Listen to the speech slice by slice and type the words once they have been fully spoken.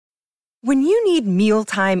When you need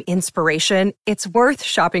mealtime inspiration, it's worth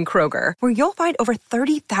shopping Kroger, where you'll find over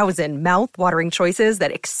 30,000 mouth-watering choices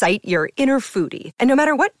that excite your inner foodie. And no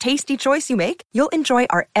matter what tasty choice you make, you'll enjoy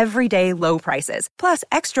our everyday low prices, plus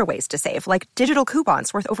extra ways to save, like digital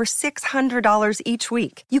coupons worth over $600 each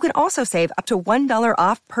week. You can also save up to $1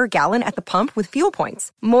 off per gallon at the pump with fuel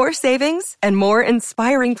points. More savings and more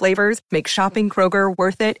inspiring flavors make shopping Kroger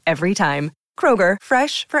worth it every time. Kroger,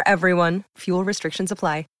 fresh for everyone. Fuel restrictions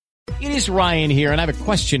apply. It is Ryan here, and I have a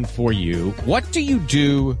question for you. What do you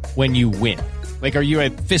do when you win? Like, are you a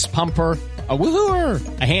fist pumper, a woo-hooer,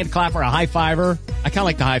 a hand clapper, a high-fiver? I kind of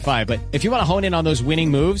like the high-five, but if you want to hone in on those winning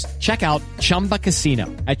moves, check out Chumba Casino.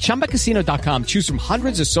 At ChumbaCasino.com, choose from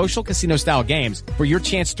hundreds of social casino-style games for your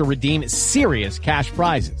chance to redeem serious cash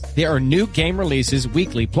prizes. There are new game releases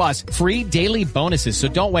weekly, plus free daily bonuses, so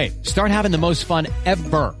don't wait. Start having the most fun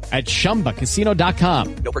ever at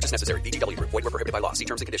ChumbaCasino.com. No purchase necessary. VGW. Void where prohibited by law. See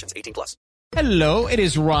terms and conditions. 18+. Hello, it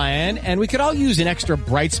is Ryan, and we could all use an extra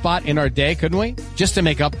bright spot in our day, couldn't we? Just to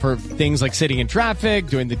make up for things like sitting in traffic,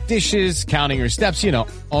 doing the dishes, counting your steps, you know,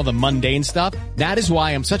 all the mundane stuff. That is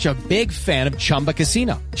why I'm such a big fan of Chumba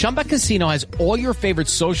Casino. Chumba Casino has all your favorite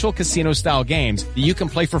social casino-style games that you can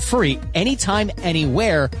play for free anytime,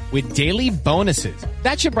 anywhere with daily bonuses.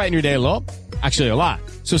 That should brighten your day a little. Actually, a lot.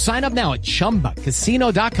 So sign up now at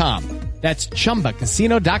ChumbaCasino.com. That's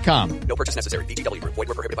ChumbaCasino.com. No purchase necessary. VGW. Void where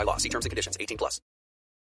prohibited by law. See terms and conditions. 18+.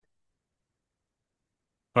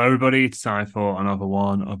 Hello, everybody. It's time for another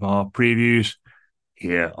one of our previews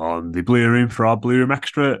here on the Blue Room for our Blue Room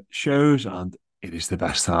Extra shows, and it is the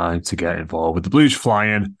best time to get involved with the Blues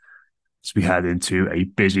flying as we head into a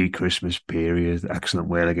busy Christmas period. Excellent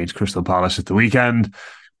win against Crystal Palace at the weekend.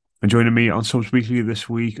 And joining me on Subs Weekly this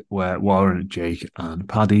week were Warren, Jake, and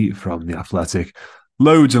Paddy from The Athletic.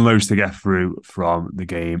 Loads and loads to get through from the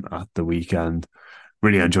game at the weekend.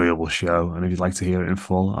 Really enjoyable show. And if you'd like to hear it in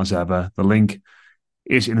full, as ever, the link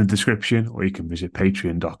is in the description, or you can visit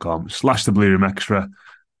patreon.com/the Blue Room Extra.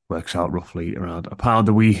 Works out roughly around £1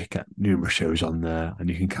 a week. Get numerous shows on there, and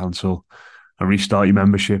you can cancel and restart your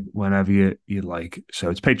membership whenever you like. So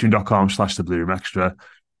it's patreon.com/the Blue Room Extra.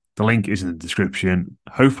 The link is in the description.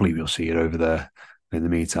 Hopefully we'll see it over there. In the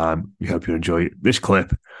meantime, we hope you enjoy this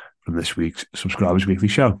clip from this week's Subscribers Weekly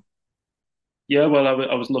show. Yeah, well,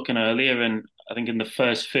 I was looking earlier, and I think in the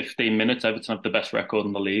first 15 minutes, Everton have the best record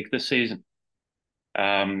in the league this season. So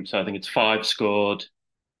I think it's 5 scored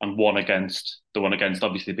and 1 against. The one against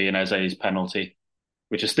obviously being Eze's penalty,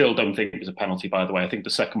 which I still don't think is a penalty, by the way. I think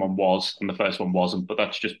the second one was and the first one wasn't, but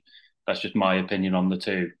that's just my opinion on the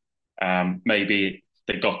two. Maybe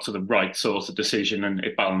they got to the right sort of decision and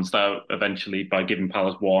it balanced out eventually by giving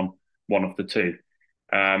Palace one of the two.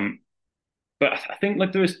 But I think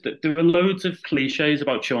like there are loads of cliches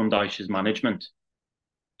about Sean Dyche's management,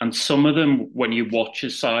 and some of them, when you watch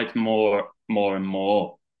his side more and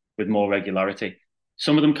more with more regularity,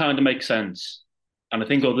 some of them kind of make sense, and I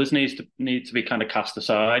think others need to be kind of cast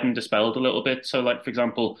aside and dispelled a little bit. So, like for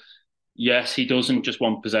example, yes, he doesn't just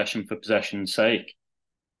want possession for possession's sake,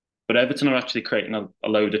 but Everton are actually creating a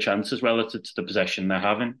load of chances relative to the possession they're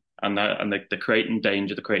having, and they're creating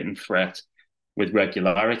danger, they're creating threat with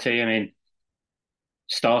regularity. I mean,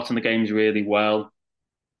 starting the games really well.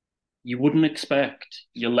 You wouldn't expect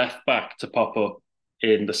your left back to pop up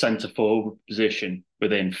in the centre forward position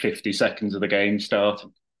within 50 seconds of the game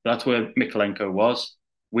starting. That's where Mikolenko was.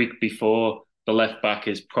 Week before, the left back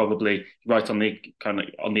is probably right on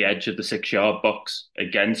the edge of the 6-yard box,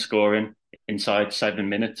 again scoring inside 7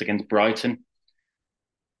 minutes against Brighton.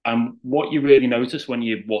 And what you really notice when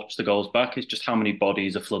you watch the goals back is just how many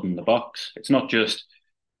bodies are flooding the box. It's not just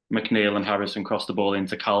McNeil and Harrison cross the ball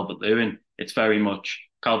into Calvert-Lewin. It's very much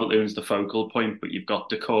Calvert-Lewin's the focal point, but you've got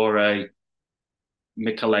Decore,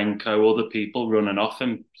 Mikolenko, other people running off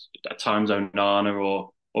him, at times Onana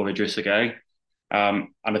or Idrissa Gueye. And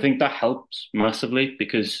I think that helps massively,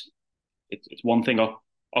 because it's one thing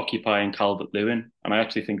occupying Calvert-Lewin, and I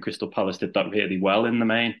actually think Crystal Palace did that really well in the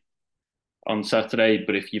main on Saturday.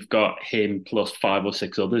 But if you've got him plus 5 or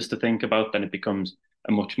 6 others to think about, then it becomes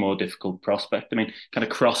a much more difficult prospect. I mean, kind of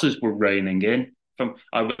crosses were raining in.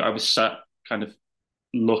 I was sat kind of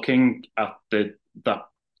looking at that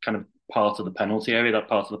kind of part of the penalty area, that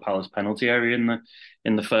part of the Palace penalty area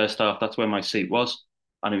in the first half. That's where my seat was,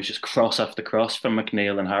 and it was just cross after cross from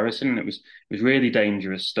McNeil and Harrison. It was really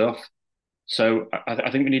dangerous stuff. So I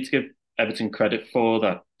think we need to give Everton credit for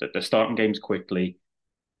that they're starting games quickly.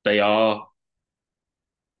 They are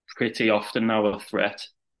pretty often now a threat,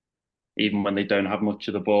 even when they don't have much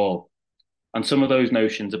of the ball. And some of those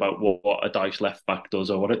notions about what a Dyche left back does,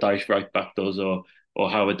 or what a Dyche right back does, or or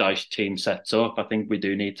how a Dyche team sets up. I think we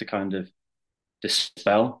do need to kind of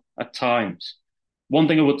dispel at times. One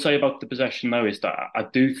thing I would say about the possession, though, is that I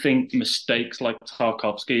do think mistakes like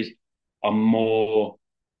Tarkovsky's are more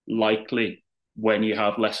likely when you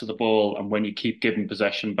have less of the ball and when you keep giving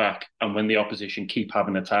possession back and when the opposition keep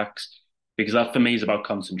having attacks. Because that for me is about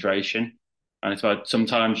concentration. And it's about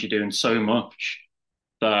sometimes you're doing so much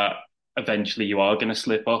that eventually you are going to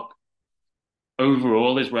slip up.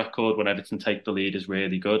 Overall, his record when Everton take the lead is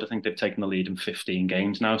really good. I think they've taken the lead in 15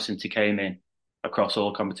 games now since he came in across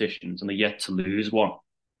all competitions, and they're yet to lose one.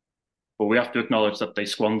 But we have to acknowledge that they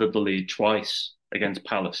squandered the lead twice against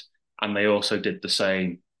Palace, and they also did the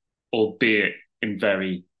same, albeit in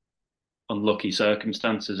very unlucky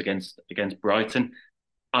circumstances against Brighton.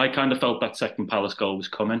 I kind of felt that second Palace goal was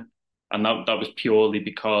coming, and that was purely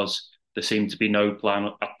because there seemed to be no plan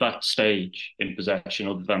at that stage in possession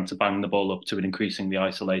other than to bang the ball up to an increasingly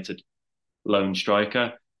isolated lone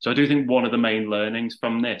striker. So I do think one of the main learnings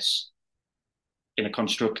from this, in a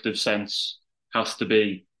constructive sense, has to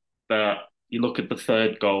be that you look at the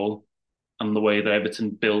third goal and the way that Everton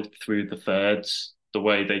built through the thirds, the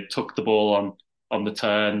way they took the ball on the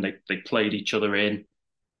turn, they played each other in,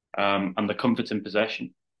 and the comfort in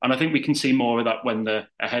possession. And I think we can see more of that when they're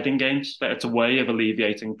ahead in games. That it's a way of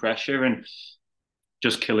alleviating pressure and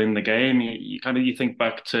just killing the game. You think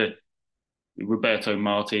back to Roberto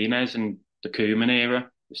Martinez and the Koeman era,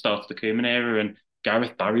 the start of the Koeman era, and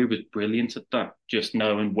Gareth Barry was brilliant at that, just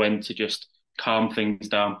knowing when to just calm things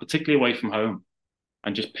down, particularly away from home,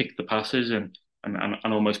 and just pick the passes and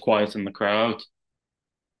almost quieten the crowd.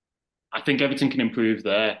 I think Everton can improve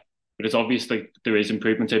there, but it's obviously there is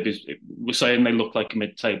improvement. We're saying they look like a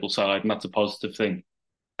mid-table side, and that's a positive thing.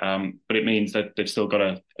 But it means that they've still got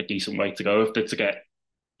a decent way to go if they're to get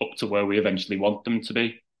up to where we eventually want them to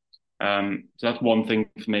be. So that's one thing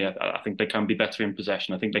for me. I think they can be better in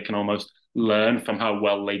possession. I think they can almost learn from how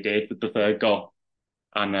well they did with the third goal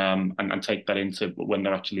and take that into when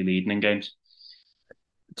they're actually leading in games.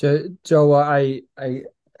 Joe, I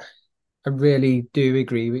really do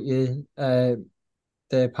agree with you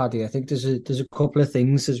there, Paddy. I think there's a couple of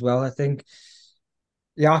things as well. I think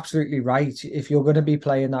you're absolutely right. If you're going to be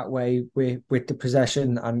playing that way with the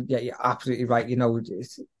possession, and yeah, you're absolutely right.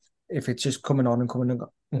 If it's just coming on and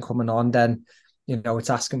coming on, then it's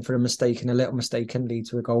asking for a mistake, and a little mistake can lead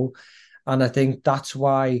to a goal. And I think that's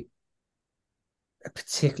why,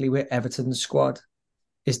 particularly with Everton's squad,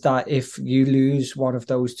 is that if you lose one of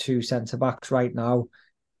those two centre backs right now,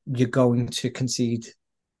 you're going to concede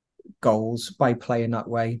goals by playing that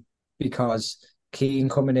way, because Keane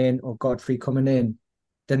coming in or Godfrey coming in,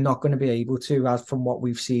 they're not going to be able to, as from what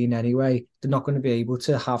we've seen anyway, they're not going to be able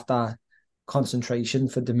to have that concentration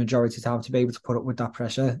for the majority of the time to be able to put up with that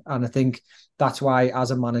pressure. And I think that's why,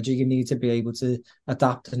 as a manager, you need to be able to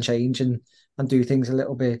adapt and change and do things a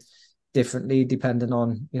little bit differently, depending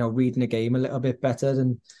on, reading the game a little bit better.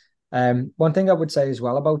 And one thing I would say as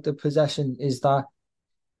well about the possession is that,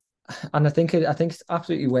 and I think it's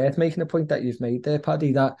absolutely worth making a point that you've made there,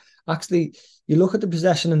 Paddy, that actually you look at the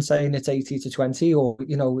possession and saying it's 80-20,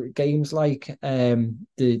 or games like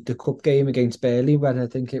the cup game against Burnley, where I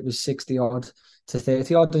think it was 60 odd to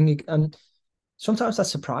 30 odd, and sometimes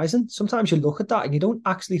that's surprising. Sometimes you look at that and you don't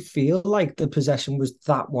actually feel like the possession was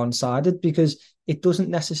that one-sided, because it doesn't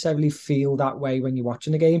necessarily feel that way when you're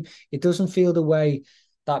watching a game. It doesn't feel the way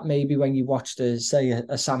that maybe when you watched a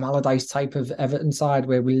Sam Allardyce type of Everton side,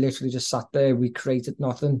 where we literally just sat there, we created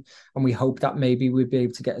nothing, and we hoped that maybe we'd be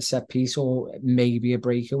able to get a set piece or maybe a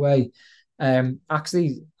breakaway.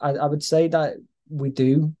 Actually, I would say that we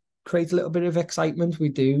do create a little bit of excitement.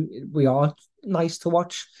 We are nice to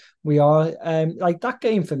watch. We are like that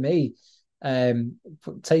game for me.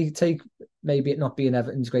 Take maybe it not being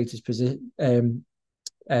Everton's greatest position,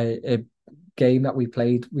 a game that we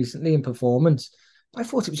played recently in performance. I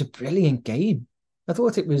thought it was a brilliant game. I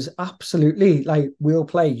thought it was absolutely like, we'll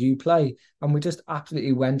play, you play, and we just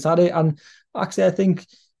absolutely went at it. And actually, I think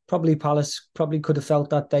probably Palace probably could have felt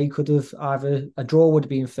that they could have either a draw would have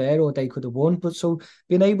been fair or they could have won. But so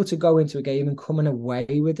being able to go into a game and coming away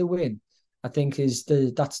with a win, I think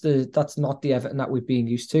that's not the Everton that we've been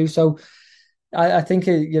used to. So I think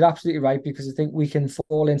you're absolutely right, because I think we can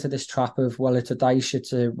fall into this trap of, well, it's a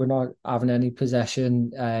Dyche, we're not having any possession,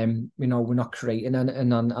 we're not creating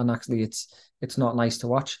anything, and actually it's not nice to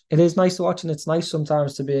watch. It is nice to watch, and it's nice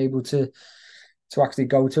sometimes to be able to actually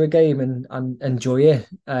go to a game and enjoy it.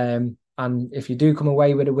 And if you do come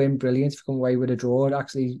away with a win, brilliant. If you come away with a draw,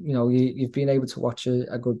 actually, you've been able to watch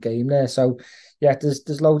a good game there. So yeah,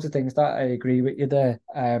 there's loads of things that I agree with you there.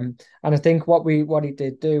 And I think what he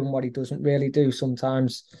did do and what he doesn't really do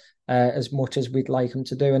sometimes, as much as we'd like him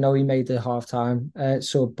to do. I know he made the half-time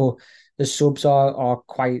sub, but the subs are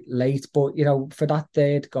quite late. But, you know, for that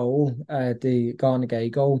third goal, the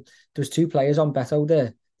Garnegay goal, there was two players on Beto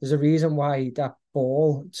there. There's a reason why that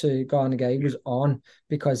ball to Garnegay was on,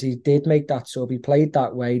 because he did make that sub. He played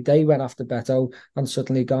that way. They went after Beto, and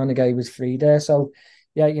suddenly Garnegay was free there. So,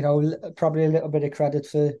 yeah, you know, probably a little bit of credit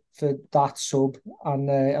for that sub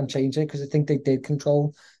and changing it, because I think they did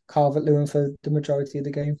control Calvert-Lewin for the majority of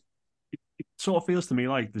the game. It sort of feels to me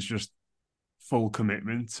like there's just full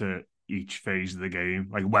commitment to each phase of the game.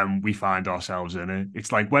 Like when we find ourselves in it,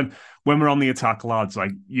 it's like when we're on the attack, lads,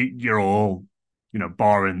 like you're all, you know,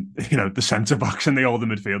 barring, you know, the centre backs and the older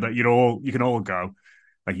midfielder, you can all go.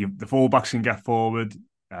 Like the fullbacks can get forward.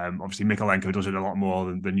 Obviously, Mikalenko does it a lot more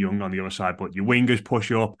than Young on the other side, but your wingers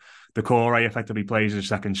push up. The core effectively plays as a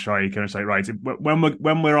second striker, and it's like, right,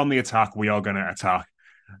 when we're on the attack, we are going to attack.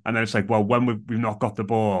 And then it's like, well, when we've not got the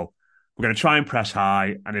ball, we're going to try and press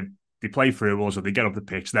high, and if they play through us or they get up the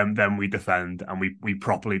pitch, then we defend, and we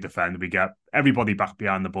properly defend. We get everybody back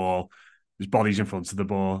behind the ball. There's bodies in front of the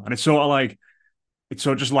ball, and it's sort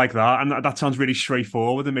of just like that. And that sounds really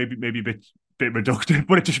straightforward and maybe a bit reductive,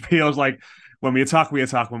 but it just feels like when we attack, we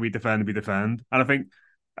attack. When we defend, we defend. And I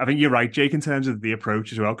think you're right, Jake, in terms of the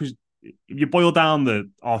approach as well, because if you boil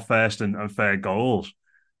down our first and third goals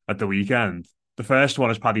at the weekend, the first one,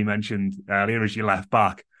 as Paddy mentioned earlier, is your left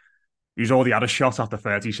back, who's already had a shot after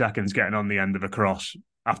 30 seconds, getting on the end of a cross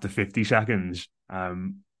after 50 seconds.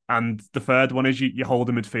 And the third one is you hold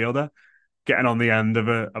a midfielder, getting on the end of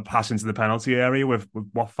a pass into the penalty area with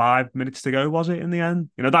what, 5 minutes to go, was it, in the end?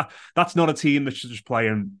 You know, that's not a team that's just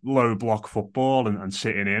playing low block football and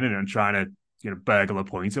sitting in and trying to, you know, burgle a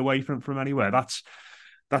point away from anywhere.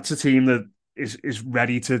 That's a team that is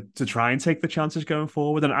ready to try and take the chances going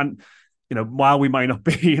forward. And you know, while we might not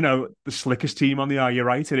be, you know, the slickest team on the eye, you're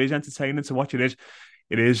right, it is entertaining to watch. It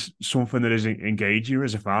is something that is engaging you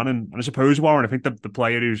as a fan. And I suppose, Warren, I think the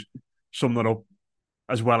player who's summed that up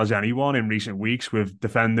as well as anyone in recent weeks, with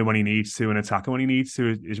defending when he needs to and attacking when he needs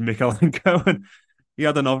to, is Mikalenko. And he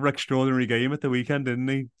had another extraordinary game at the weekend, didn't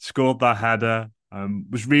he? Scored that header,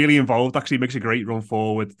 was really involved, actually makes a great run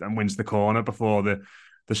forward and wins the corner before the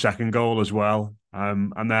second goal as well.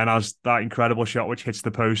 And then has that incredible shot which hits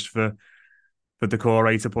the post for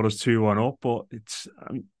Decore to put us 2-1 up. But it's,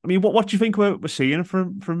 I mean, what do you think we're seeing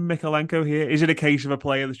from Mikalenko here? Is it a case of a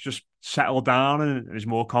player that's just settled down and is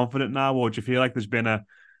more confident now, or do you feel like there's been a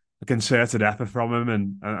concerted effort from him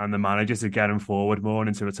and the manager to get him forward more and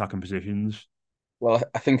into attacking positions? Well,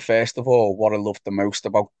 I think first of all, what I loved the most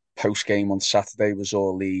about post-game on Saturday was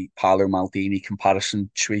all the Paolo Maldini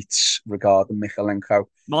comparison tweets regarding Mikalenko.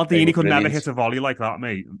 Maldini could never hit a volley like that,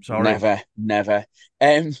 mate. I'm sorry. Never.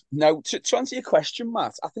 No, to answer your question,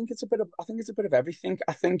 Matt, I think it's a bit of everything.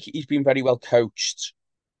 I think he's been very well coached,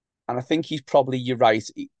 and I think he's probably, you're right.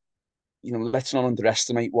 You know, let's not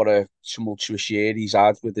underestimate what a tumultuous year he's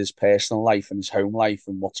had with his personal life and his home life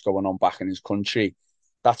and what's going on back in his country.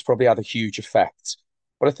 That's probably had a huge effect.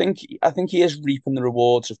 But I think he is reaping the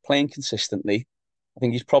rewards of playing consistently. I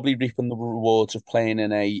think he's probably reaping the rewards of playing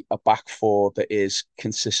in a back four that is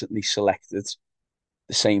consistently selected,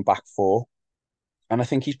 the same back four. And I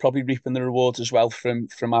think he's probably reaping the rewards as well from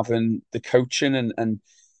having the coaching. And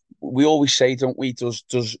we always say, don't we, is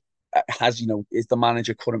the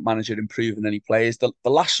current manager improving any players? The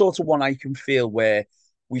last sort of one I can feel where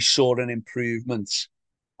we saw an improvement,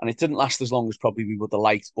 and it didn't last as long as probably we would have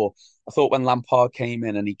liked, but I thought when Lampard came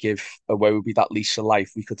in and he gave Iwobi that lease of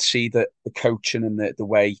life, we could see that the coaching and the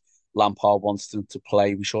way Lampard wants them to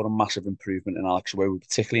play, we saw a massive improvement in Alex Iwobi,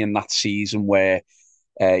 particularly in that season where,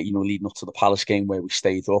 leading up to the Palace game where we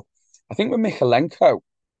stayed up. I think with Mikalenko,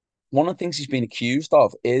 one of the things he's been accused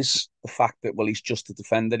of is the fact that, well, he's just a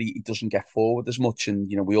defender. He doesn't get forward as much. And,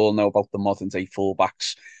 you know, we all know about the modern day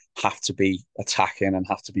fullbacks have to be attacking and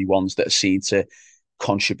have to be ones that are seen to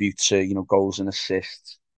contribute to, you know, goals and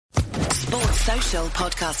assists. Sports Social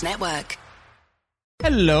Podcast Network.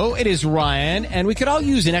 Hello, it is Ryan, and we could all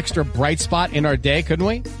use an extra bright spot in our day, couldn't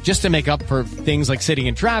we? Just to make up for things like sitting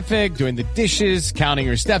in traffic, doing the dishes, counting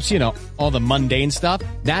your steps, you know, all the mundane stuff.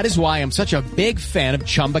 That is why I'm such a big fan of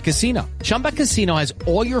Chumba Casino. Chumba Casino has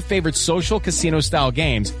all your favorite social casino-style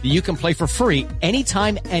games that you can play for free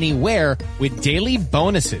anytime, anywhere with daily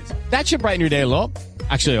bonuses. That should brighten your day a little.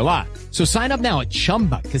 Actually, a lot. So sign up now at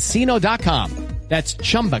ChumbaCasino.com. That's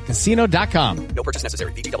ChumbaCasino.com. No purchase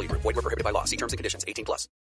necessary. VGW Group. Void where prohibited by law. See terms and conditions. 18+.